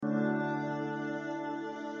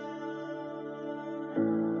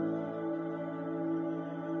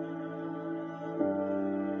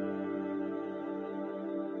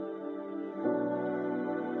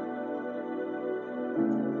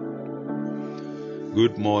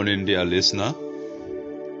Good morning, dear listener.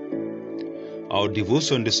 Our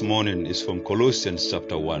devotion this morning is from Colossians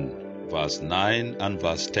chapter 1, verse 9 and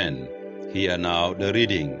verse 10. Hear now the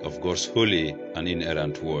reading of God's holy and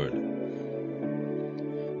inerrant word.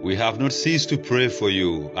 We have not ceased to pray for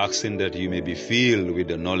you, asking that you may be filled with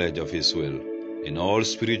the knowledge of His will, in all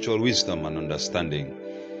spiritual wisdom and understanding,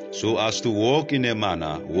 so as to walk in a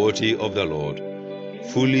manner worthy of the Lord,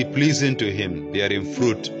 fully pleasing to Him, bearing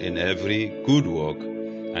fruit in every good work,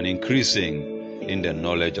 and increasing in the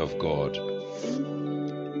knowledge of God.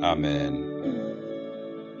 Amen.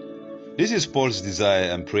 This is Paul's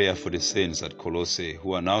desire and prayer for the saints at Colossae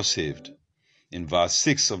who are now saved. In verse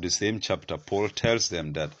 6 of the same chapter, Paul tells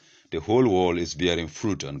them that the whole world is bearing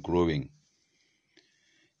fruit and growing.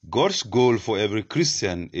 God's goal for every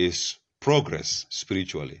Christian is progress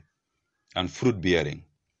spiritually and fruit bearing.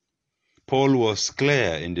 Paul was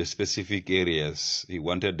clear in the specific areas he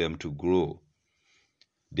wanted them to grow.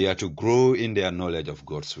 They are to grow in their knowledge of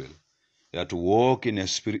God's will. They are to walk in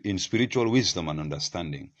spiritual wisdom and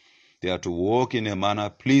understanding. They are to walk in a manner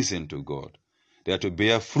pleasing to God. They are to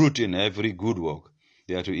bear fruit in every good work.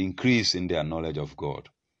 They are to increase in their knowledge of God.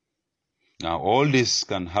 Now, all this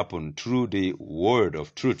can happen through the word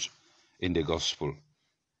of truth in the gospel.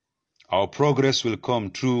 Our progress will come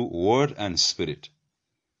through word and spirit.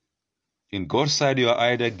 In God's side, you are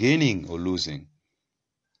either gaining or losing.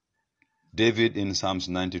 David in Psalms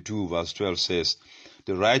 92 verse 12 says,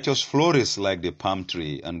 "The righteous flourish like the palm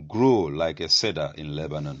tree and grow like a cedar in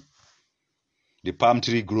Lebanon." The palm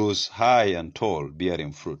tree grows high and tall,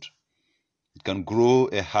 bearing fruit. It can grow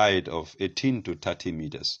a height of 18 to 30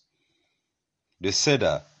 meters. The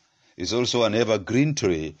cedar is also an evergreen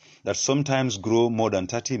tree that sometimes grows more than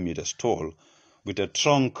 30 meters tall, with a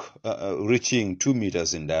trunk reaching 2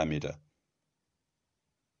 meters in diameter.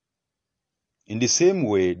 In the same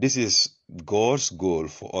way, this is God's goal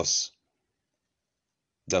for us,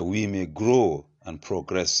 that we may grow and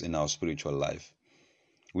progress in our spiritual life.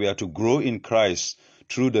 We are to grow in Christ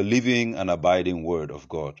through the living and abiding Word of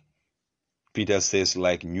God. Peter says,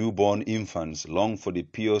 like newborn infants, long for the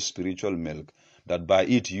pure spiritual milk, that by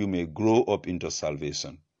it you may grow up into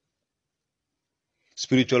salvation.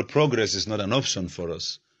 Spiritual progress is not an option for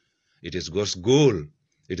us. It is God's goal.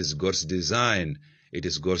 It is God's design. It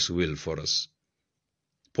is God's will for us.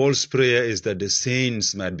 Paul's prayer is that the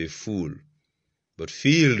saints might be full, but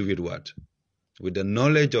filled with what? With the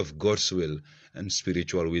knowledge of God's will and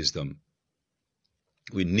spiritual wisdom.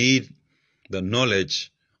 We need the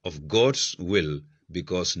knowledge of God's will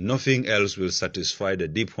because nothing else will satisfy the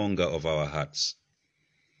deep hunger of our hearts.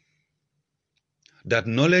 That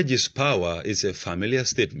knowledge is power is a familiar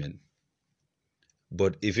statement,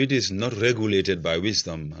 but if it is not regulated by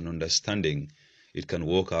wisdom and understanding, it can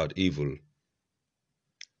work out evil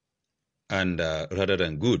and rather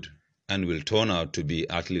than good, and will turn out to be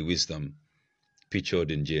earthly wisdom, pictured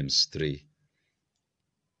in James 3.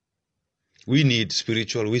 We need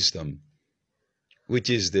spiritual wisdom, which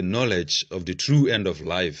is the knowledge of the true end of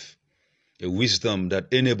life, a wisdom that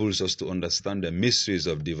enables us to understand the mysteries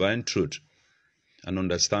of divine truth and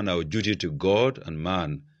understand our duty to God and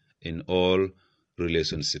man in all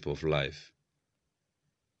relationship of life.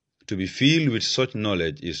 To be filled with such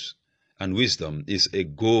knowledge and wisdom is a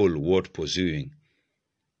goal worth pursuing.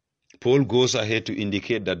 Paul goes ahead to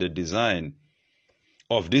indicate that the design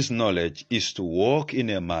of this knowledge is to walk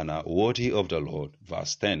in a manner worthy of the Lord,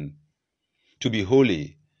 verse 10, to be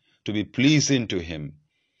holy, to be pleasing to Him,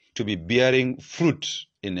 to be bearing fruit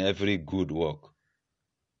in every good work.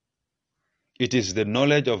 It is the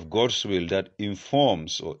knowledge of God's will that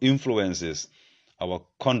informs or influences our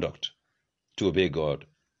conduct to obey God.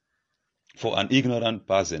 For an ignorant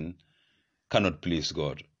person cannot please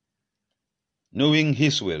God. Knowing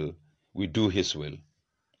His will, we do His will.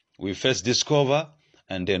 We first discover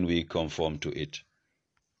and then we conform to it.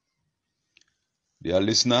 Dear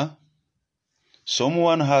listener,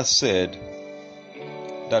 someone has said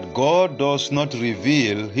that God does not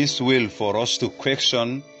reveal His will for us to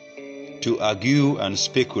question, to argue and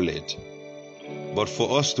speculate, but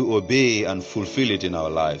for us to obey and fulfill it in our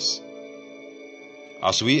lives.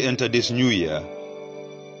 As we enter this new year,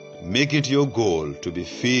 make it your goal to be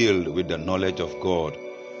filled with the knowledge of God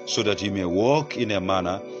so that you may walk in a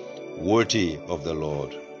manner worthy of the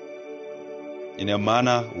Lord, in a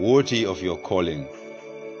manner worthy of your calling,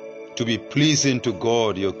 to be pleasing to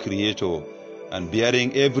God, your Creator, and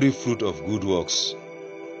bearing every fruit of good works,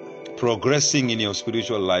 progressing in your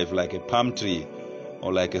spiritual life like a palm tree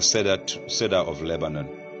or like a cedar of Lebanon.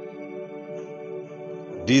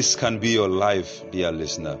 This can be your life, dear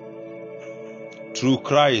listener. Through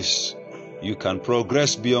Christ, you can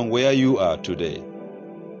progress beyond where you are today.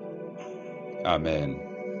 Amen.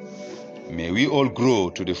 May we all grow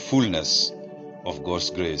to the fullness of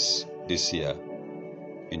God's grace this year.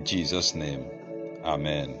 In Jesus' name,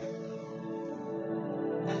 amen.